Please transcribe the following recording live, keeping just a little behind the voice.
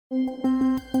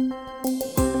On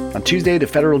Tuesday, the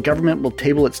federal government will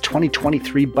table its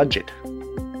 2023 budget.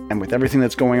 And with everything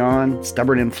that's going on,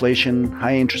 stubborn inflation,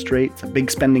 high interest rates, a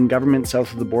big spending government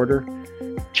south of the border,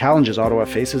 challenges Ottawa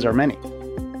faces are many.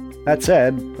 That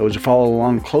said, those who follow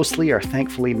along closely are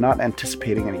thankfully not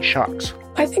anticipating any shocks.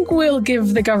 I think we'll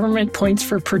give the government points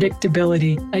for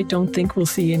predictability. I don't think we'll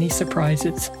see any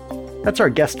surprises. That's our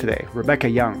guest today, Rebekah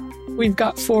Young. We've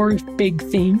got 4 big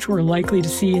themes we're likely to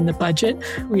see in the budget.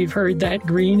 We've heard that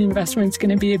green investment is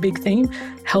going to be a big theme,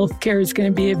 healthcare is going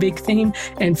to be a big theme,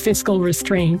 and fiscal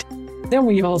restraint. Then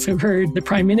we also heard the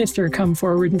Prime Minister come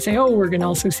forward and say, we're going to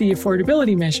also see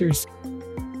affordability measures.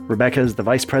 Rebekah is the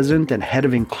Vice President and Head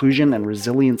of Inclusion and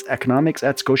Resilience Economics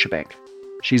at Scotiabank.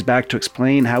 She's back to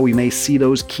explain how we may see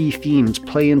those key themes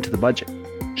play into the budget.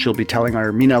 She'll be telling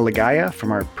Armina Ligaya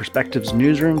from our Perspectives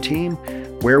newsroom team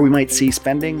where we might see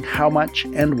spending, how much,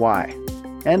 and why,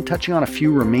 and touching on a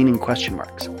few remaining question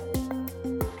marks.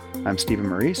 I'm Stephen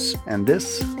Maurice, and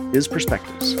this is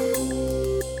Perspectives.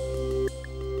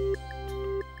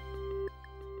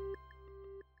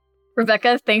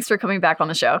 Rebekah, thanks for coming back on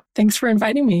the show. Thanks for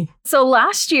inviting me. So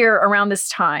last year around this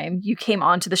time, you came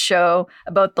onto the show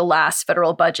about the last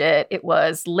federal budget. It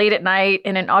was late at night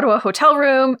in an Ottawa hotel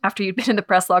room after you'd been in the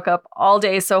press lockup all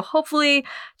day. So hopefully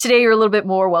today you're a little bit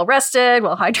more well-rested,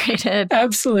 well-hydrated.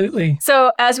 Absolutely.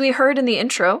 So as we heard in the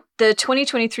intro, the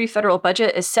 2023 federal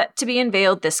budget is set to be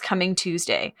unveiled this coming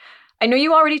Tuesday. I know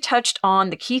you already touched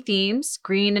on the key themes: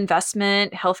 green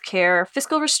investment, healthcare,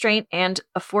 fiscal restraint, and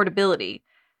affordability.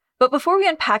 But before we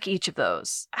unpack each of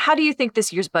those, how do you think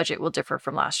this year's budget will differ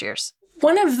from last year's?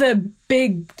 One of the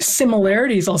big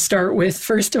similarities I'll start with,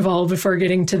 first of all, before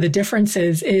getting to the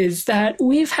differences, is that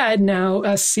we've had now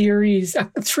a series,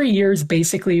 3 years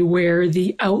basically, where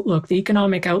the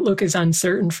economic outlook is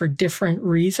uncertain for different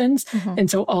reasons. Mm-hmm. And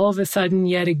so all of a sudden,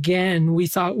 yet again, we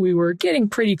thought we were getting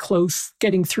pretty close,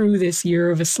 getting through this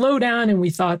year of a slowdown, and we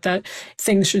thought that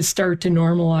things should start to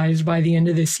normalize by the end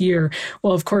of this year.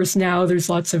 Well, of course, now there's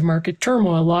lots of market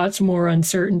turmoil, lots more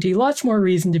uncertainty, lots more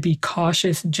reason to be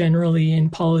cautious generally in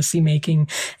policy making,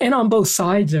 and on both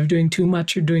sides of doing too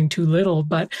much or doing too little.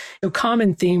 But the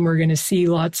common theme, we're going to see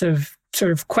lots of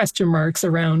sort of question marks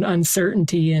around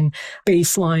uncertainty and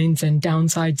baselines and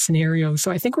downside scenarios. So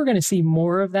I think we're going to see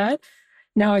more of that.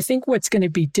 Now, I think what's going to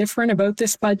be different about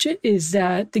this budget is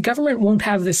that the government won't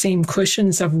have the same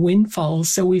cushions of windfalls.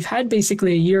 So we've had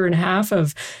basically a year and a half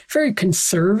of very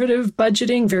conservative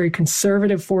budgeting, very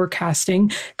conservative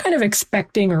forecasting, kind of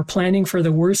expecting or planning for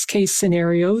the worst case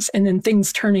scenarios, and then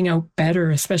things turning out better,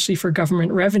 especially for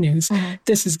government revenues. Mm-hmm.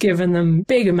 This has given them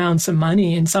big amounts of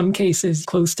money, in some cases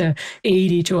close to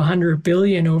 80 to 100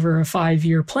 billion over a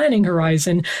 5-year planning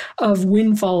horizon of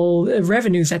windfall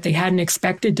revenues that they hadn't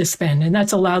expected to spend. And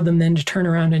that's allowed them then to turn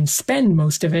around and spend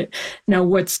most of it. Now,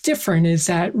 what's different is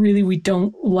that really we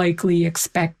don't likely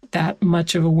expect that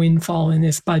much of a windfall in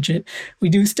this budget. We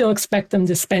do still expect them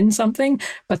to spend something,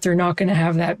 but they're not going to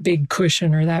have that big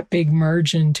cushion or that big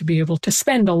margin to be able to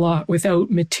spend a lot without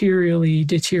materially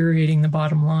deteriorating the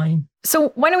bottom line. So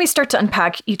why don't we start to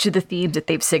unpack each of the themes that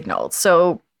they've signaled?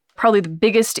 So probably the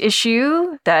biggest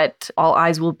issue that all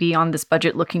eyes will be on this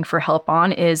budget looking for help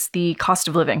on is the cost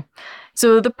of living.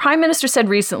 So the Prime Minister said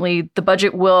recently the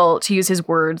budget will, to use his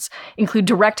words, include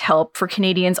direct help for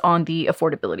Canadians on the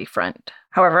affordability front.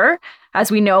 However, as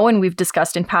we know and we've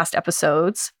discussed in past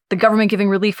episodes, the government giving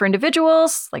relief for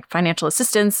individuals, like financial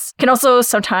assistance, can also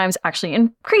sometimes actually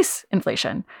increase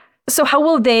inflation. So how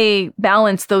will they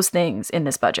balance those things in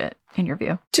this budget, in your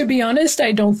view? To be honest,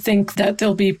 I don't think that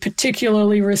they'll be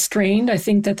particularly restrained. I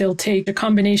think that they'll take a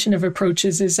combination of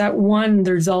approaches. Is that one,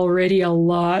 there's already a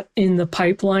lot in the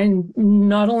pipeline,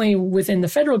 not only within the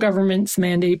federal government's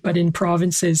mandate, but in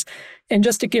provinces. And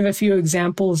just to give a few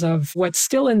examples of what's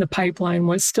still in the pipeline,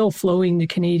 what's still flowing to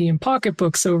Canadian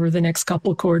pocketbooks over the next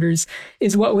couple quarters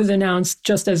is what was announced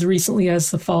just as recently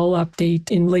as the fall update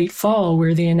in late fall,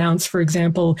 where they announced, for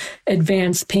example,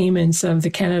 advanced payments of the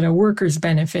Canada Workers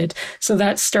Benefit. So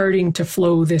that's starting to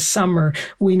flow this summer.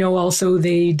 We know also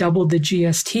they doubled the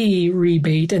GST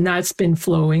rebate, and that's been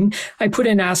flowing. I put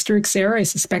an asterisk there. I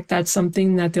suspect that's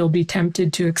something that they'll be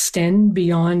tempted to extend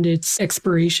beyond its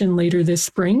expiration later this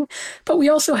spring. But we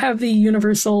also have the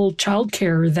universal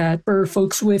childcare that for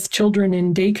folks with children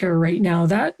in daycare right now,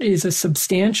 that is a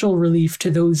substantial relief to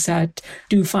those that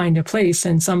do find a place.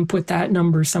 And some put that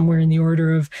number somewhere in the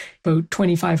order of about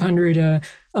 $2,500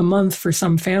 a month for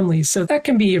some families. So that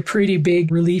can be a pretty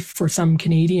big relief for some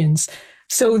Canadians.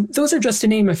 So those are just to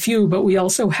name a few, but we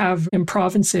also have in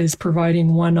provinces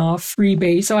providing one-off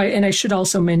rebates. I should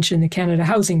also mention the Canada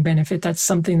Housing Benefit. That's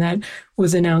something that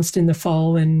was announced in the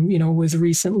fall and, was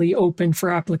recently open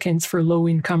for applicants for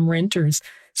low-income renters.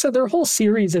 So there are a whole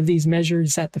series of these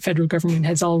measures that the federal government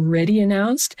has already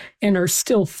announced and are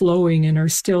still flowing and are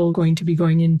still going to be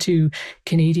going into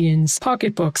Canadians'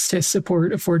 pocketbooks to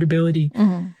support affordability.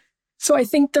 Mm-hmm. So I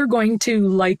think they're going to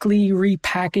likely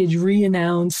repackage,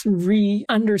 re-announce,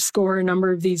 re-underscore a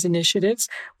number of these initiatives,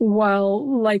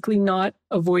 while likely not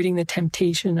avoiding the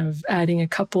temptation of adding a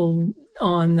couple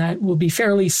on that will be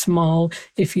fairly small.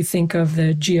 If you think of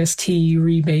the GST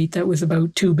rebate, that was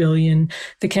about $2 billion.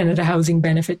 The Canada Housing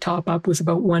Benefit top-up was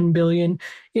about $1 billion.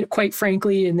 Quite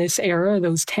frankly, in this era,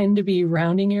 those tend to be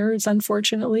rounding errors,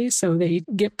 unfortunately. So they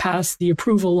get past the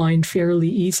approval line fairly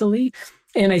easily.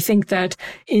 And I think that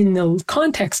in the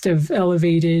context of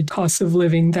elevated costs of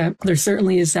living, that there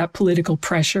certainly is that political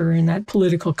pressure and that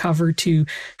political cover to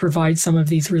provide some of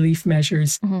these relief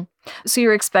measures. Mm-hmm. So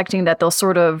you're expecting that they'll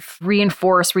sort of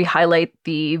reinforce, re-highlight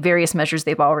the various measures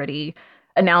they've already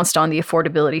announced on the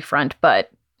affordability front,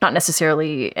 but not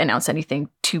necessarily announce anything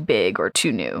too big or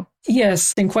too new.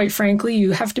 Yes. And quite frankly,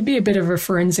 you have to be a bit of a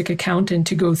forensic accountant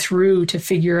to go through to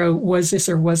figure out, was this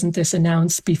or wasn't this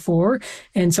announced before?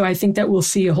 And so I think that we'll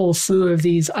see a whole slew of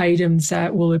these items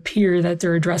that will appear that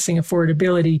they're addressing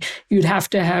affordability. You'd have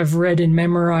to have read and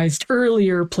memorized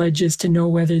earlier pledges to know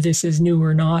whether this is new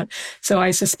or not. So I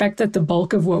suspect that the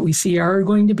bulk of what we see are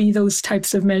going to be those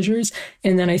types of measures.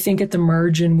 And then I think at the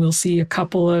margin, we'll see a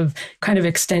couple of kind of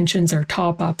extensions or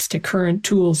top-ups to current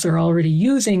tools they're already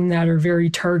using that are very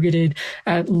targeted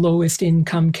at lowest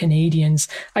income Canadians.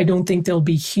 I don't think there'll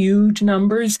be huge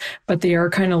numbers, but they are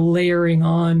kind of layering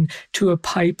on to a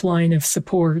pipeline of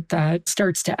support that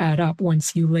starts to add up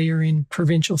once you layer in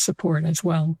provincial support as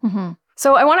well. Mm-hmm.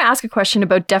 So I want to ask a question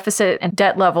about deficit and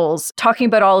debt levels. Talking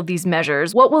about all of these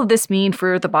measures, what will this mean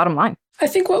for the bottom line? I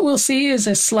think what we'll see is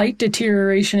a slight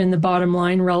deterioration in the bottom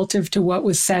line relative to what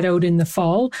was set out in the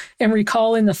fall. And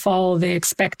recall in the fall, they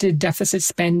expected deficit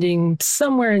spending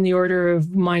somewhere in the order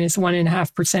of minus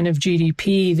 1.5% of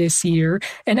GDP this year,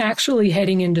 and actually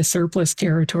heading into surplus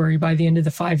territory by the end of the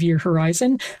 5-year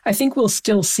horizon. I think we'll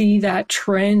still see that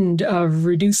trend of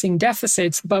reducing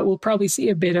deficits, but we'll probably see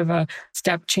a bit of a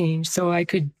step change. So I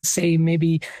could say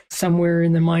maybe somewhere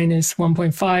in the minus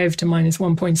 1.5 to minus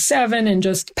 1.7 and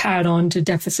just pad on to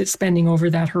deficit spending over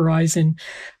that horizon.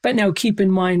 But now keep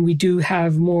in mind, we do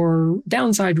have more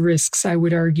downside risks, I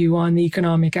would argue, on the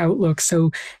economic outlook.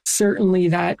 So certainly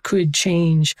that could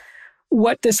change.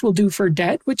 What this will do for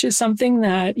debt, which is something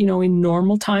that, in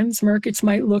normal times markets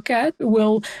might look at,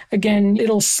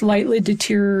 it'll slightly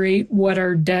deteriorate what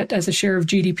our debt as a share of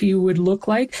GDP would look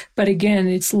like. But again,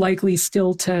 it's likely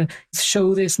still to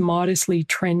show this modestly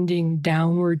trending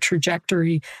downward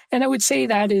trajectory. And I would say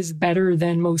that is better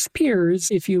than most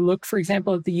peers. If you look, for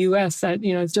example, at the US, that,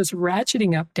 it's just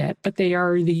ratcheting up debt, but they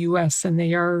are the US and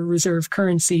they are a reserve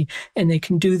currency and they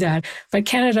can do that. But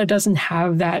Canada doesn't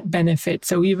have that benefit.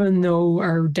 So even though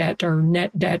our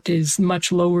net debt is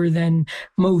much lower than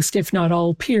most, if not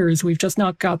all peers, we've just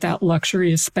not got that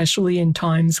luxury, especially in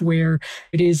times where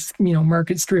it is,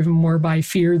 markets driven more by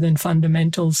fear than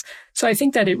fundamentals. So I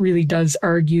think that it really does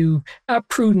argue a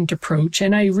prudent approach.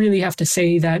 And I really have to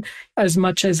say that as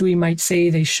much as we might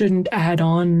say they shouldn't add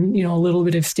on, a little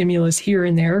bit of stimulus here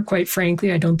and there, quite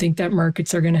frankly, I don't think that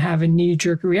markets are going to have a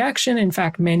knee-jerk reaction. In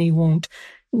fact, many won't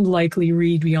likely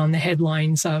read beyond the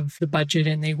headlines of the budget,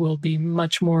 and they will be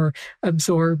much more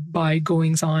absorbed by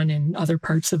goings on in other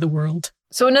parts of the world.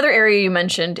 So another area you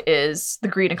mentioned is the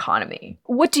green economy.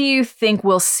 What do you think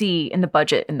we'll see in the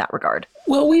budget in that regard?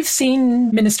 Well, we've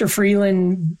seen Minister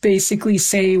Freeland basically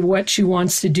say what she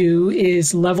wants to do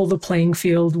is level the playing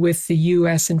field with the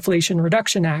U.S. Inflation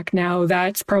Reduction Act. Now,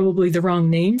 that's probably the wrong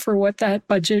name for what that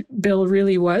budget bill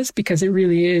really was, because it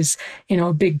really is,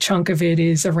 a big chunk of it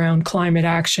is around climate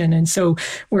action. And so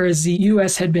whereas the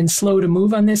U.S. had been slow to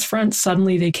move on this front,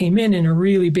 suddenly they came in a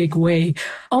really big way,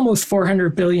 almost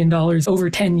 $400 billion over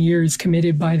 10 years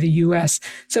committed by the U.S.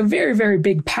 So very, very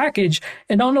big package.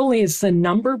 And not only is the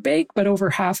number big, but over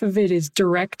half of it is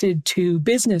directed to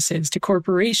businesses, to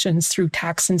corporations through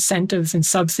tax incentives and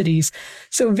subsidies.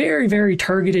 So very, very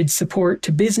targeted support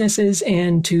to businesses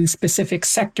and to specific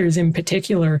sectors in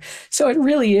particular. So it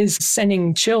really is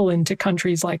sending chill into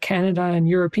countries like Canada and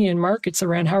European markets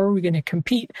around how are we going to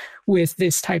compete with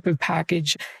this type of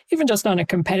package, even just on a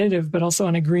competitive, but also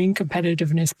on a green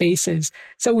competitiveness basis.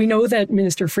 So we know that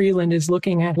Minister Freeland is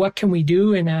looking at what can we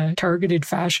do in a targeted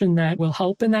fashion that will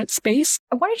help in that space.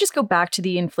 I want to just go back to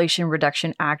the Inflation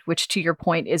Reduction Act, which to your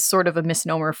point is sort of a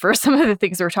misnomer for some of the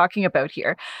things we're talking about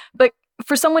here. But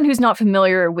for someone who's not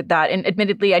familiar with that, and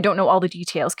admittedly, I don't know all the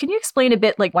details, can you explain a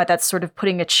bit like why that's sort of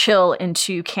putting a chill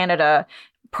into Canada,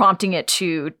 prompting it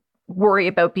to worry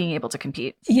about being able to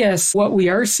compete? Yes, what we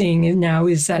are seeing now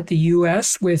is that the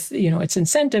US with, its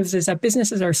incentives is that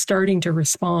businesses are starting to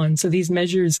respond. So these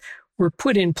measures were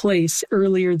put in place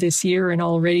earlier this year, and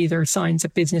already there are signs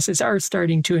that businesses are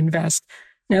starting to invest.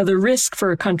 Now, the risk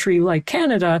for a country like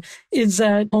Canada is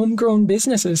that homegrown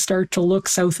businesses start to look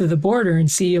south of the border and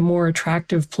see a more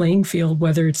attractive playing field,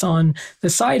 whether it's on the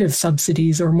side of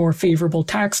subsidies or more favorable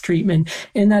tax treatment,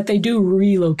 and that they do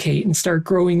relocate and start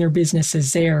growing their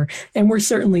businesses there. And we're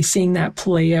certainly seeing that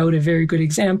play out. A very good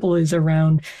example is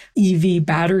around EV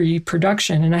battery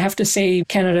production. And I have to say,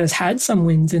 Canada has had some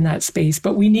wins in that space,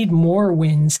 but we need more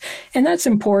wins. And that's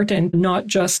important, not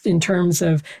just in terms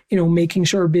of, making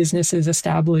sure businesses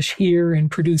establish here and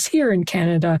produce here in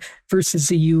Canada versus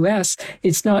the US.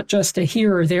 It's not just a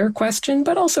here or there question,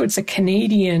 but also it's a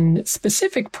Canadian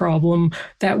specific problem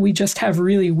that we just have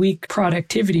really weak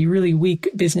productivity, really weak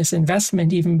business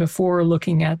investment, even before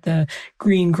looking at the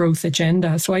green growth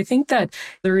agenda. So I think that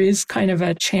there is kind of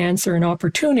a chance or an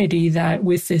opportunity that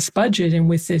with this budget and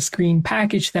with this green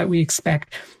package that we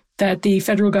expect, that the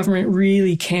federal government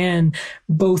really can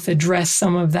both address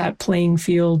some of that playing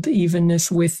field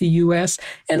evenness with the US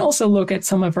and also look at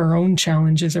some of our own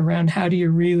challenges around how do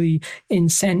you really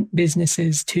incent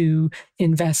businesses to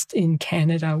invest in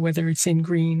Canada, whether it's in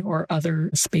green or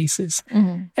other spaces.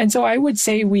 Mm-hmm. And so I would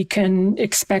say we can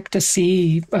expect to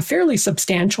see a fairly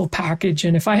substantial package.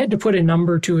 And if I had to put a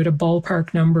number to it, a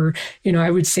ballpark number, I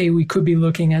would say we could be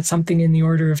looking at something in the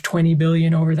order of $20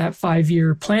 billion over that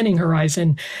 5-year planning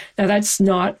horizon. Now, that's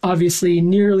not obviously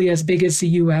nearly as big as the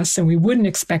US, and we wouldn't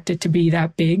expect it to be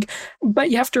that big.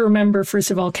 But you have to remember, first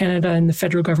of all, Canada and the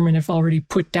federal government have already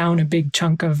put down a big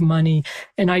chunk of money.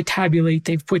 And I tabulate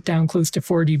they've put down close to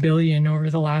 $40 billion over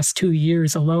the last 2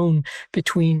 years alone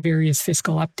between various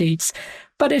fiscal updates.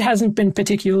 But it hasn't been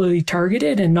particularly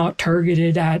targeted and not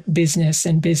targeted at business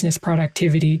and business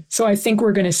productivity. So I think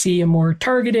we're going to see a more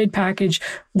targeted package,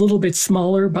 a little bit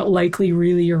smaller, but likely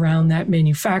really around that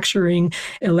manufacturing,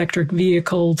 electric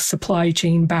vehicle, supply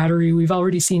chain, battery. We've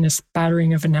already seen a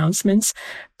spattering of announcements,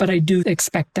 but I do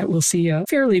expect that we'll see a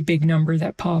fairly big number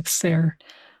that pops there.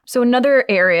 So another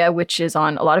area which is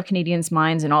on a lot of Canadians'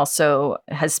 minds and also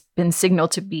has been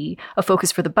signaled to be a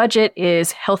focus for the budget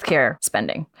is healthcare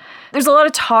spending. There's a lot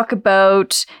of talk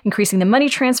about increasing the money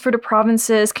transfer to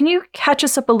provinces. Can you catch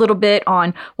us up a little bit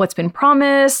on what's been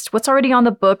promised, what's already on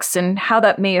the books, and how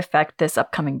that may affect this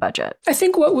upcoming budget? I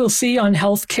think what we'll see on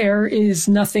healthcare is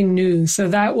nothing new. So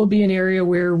that will be an area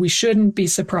where we shouldn't be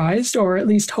surprised, or at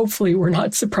least hopefully we're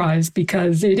not surprised,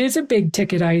 because it is a big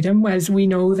ticket item, as we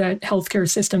know that healthcare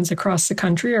systems across the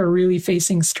country are really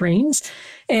facing strains.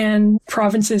 And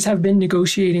provinces have been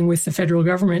negotiating with the federal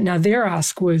government. Now, their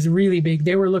ask was really big.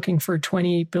 They were looking for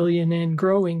 $28 billion and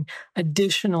growing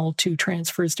additional to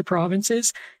transfers to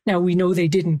provinces. Now, we know they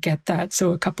didn't get that.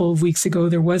 So a couple of weeks ago,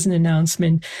 there was an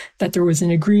announcement that there was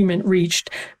an agreement reached,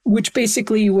 which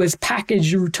basically was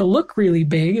packaged to look really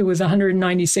big. It was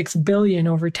 $196 billion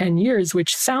over 10 years,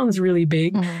 which sounds really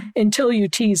big until you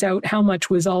tease out how much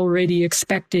was already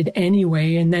expected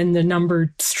anyway. And then the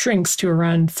number shrinks to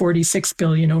around $46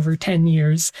 billion over 10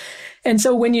 years. And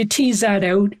so when you tease that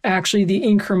out, actually the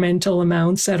incremental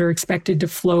amounts that are expected to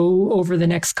flow over the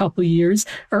next couple of years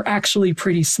are actually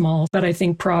pretty small. But I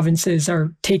think provinces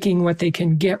are taking what they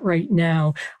can get right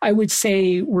now. I would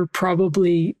say we're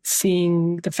probably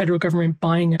seeing the federal government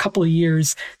buying a couple of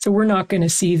years. So we're not going to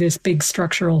see this big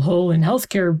structural hole in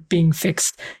healthcare being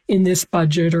fixed in this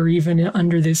budget or even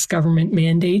under this government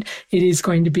mandate. It is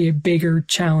going to be a bigger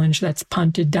challenge that's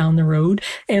punted down the road.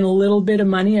 And a little bit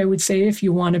of money, I would say, if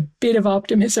you want a bit of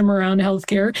optimism around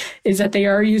healthcare, is that they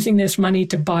are using this money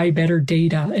to buy better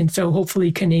data. And so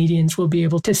hopefully Canadians will be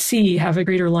able to have a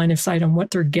greater line of sight on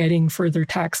what they're getting for their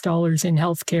tax dollars in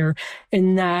healthcare.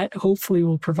 And that hopefully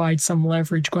will provide some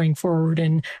leverage going forward.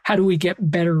 And how do we get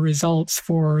better results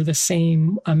for the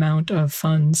same amount of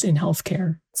funds in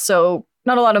healthcare? So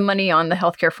not a lot of money on the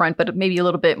healthcare front, but maybe a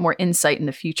little bit more insight in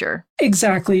the future.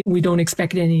 Exactly. We don't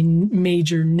expect any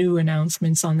major new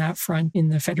announcements on that front in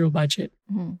the federal budget.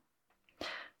 Mm-hmm.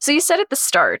 So you said at the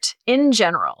start, in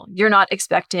general, you're not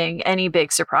expecting any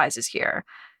big surprises here.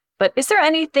 But is there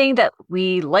anything that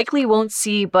we likely won't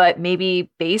see, but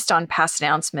maybe based on past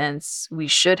announcements, we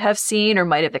should have seen or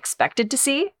might have expected to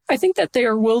see? I think that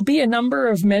there will be a number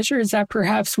of measures that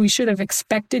perhaps we should have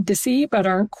expected to see, but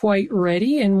aren't quite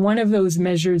ready. And one of those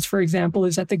measures, for example,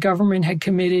 is that the government had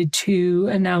committed to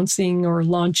announcing or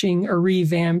launching a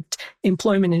revamped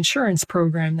employment insurance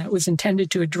program that was intended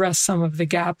to address some of the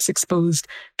gaps exposed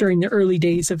during the early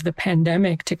days of the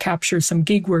pandemic to capture some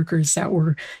gig workers that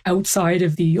were outside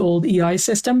of the old EI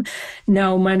system.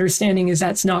 Now, my understanding is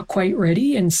that's not quite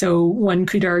ready. And so one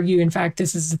could argue, in fact,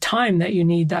 this is the time that you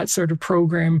need that sort of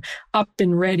program up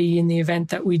and ready in the event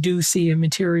that we do see a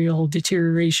material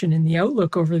deterioration in the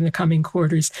outlook over the coming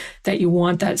quarters, that you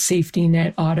want that safety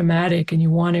net automatic and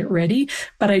you want it ready.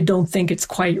 But I don't think it's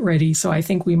quite ready. So I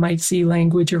think we might see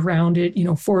language around it,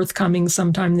 forthcoming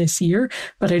sometime this year,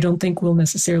 but I don't think we'll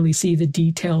necessarily see the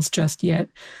details just yet.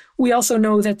 We also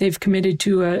know that they've committed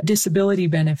to a disability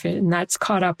benefit, and that's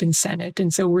caught up in Senate.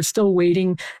 And so we're still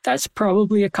waiting. That's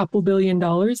probably a couple $2 billion,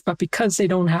 but because they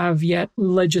don't have yet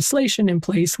legislation in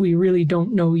place, we really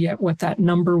don't know yet what that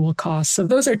number will cost. So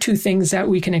those are two things that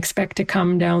we can expect to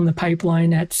come down the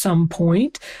pipeline at some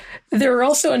point. There are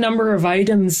also a number of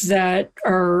items that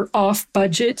are off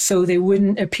budget, so they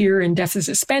wouldn't appear in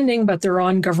deficit spending, but they're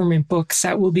on government books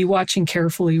that we'll be watching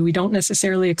carefully. We don't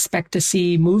necessarily expect to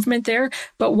see movement there,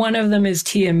 but one of them is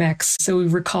TMX. So we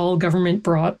recall government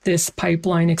brought this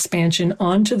pipeline expansion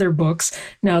onto their books.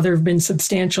 Now there have been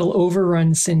substantial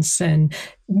overruns since then.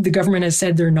 The government has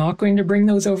said they're not going to bring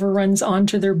those overruns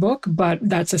onto their book, but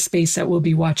that's a space that we'll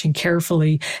be watching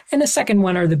carefully. And the second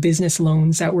one are the business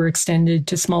loans that were extended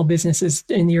to small businesses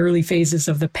in the early phases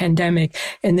of the pandemic,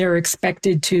 and they're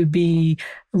expected to be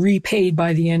repaid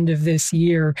by the end of this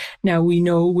year. Now, we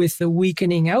know with the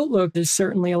weakening outlook, there's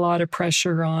certainly a lot of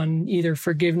pressure on either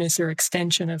forgiveness or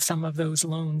extension of some of those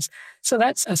loans. So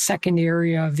that's a second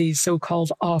area of these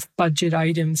so-called off-budget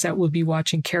items that we'll be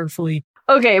watching carefully.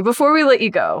 Okay, before we let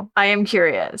you go, I am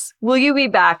curious. Will you be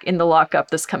back in the lockup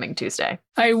this coming Tuesday?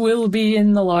 I will be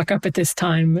in the lockup at this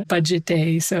time, budget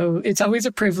day. So it's always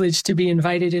a privilege to be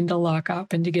invited into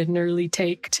lockup and to get an early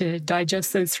take to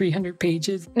digest those 300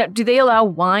 pages. Now, do they allow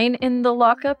wine in the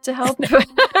lockup to help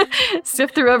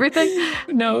sift through everything?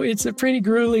 No, it's a pretty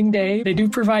grueling day. They do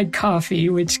provide coffee,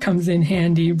 which comes in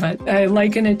handy, but I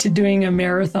liken it to doing a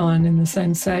marathon in the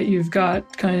sense that you've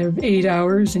got kind of 8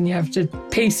 hours and you have to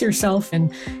pace yourself and,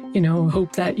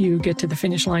 hope that you get to the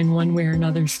finish line one way or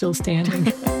another still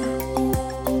standing.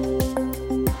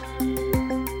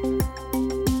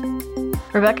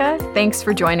 Rebekah, thanks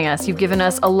for joining us. You've given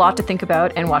us a lot to think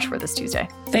about and watch for this Tuesday.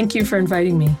 Thank you for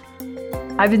inviting me.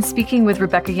 I've been speaking with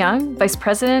Rebekah Young, Vice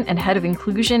President and Head of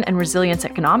Inclusion and Resilience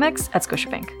Economics at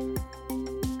Scotiabank.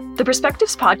 The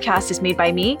Perspectives podcast is made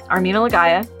by me, Armina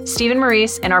Ligaya, Stephen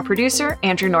Maurice, and our producer,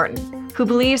 Andrew Norton, who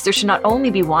believes there should not only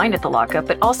be wine at the lockup,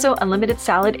 but also unlimited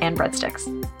salad and breadsticks.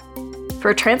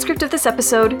 For a transcript of this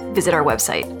episode, visit our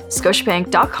website,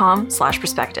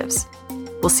 scotiabank.com/perspectives.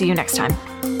 We'll see you next time.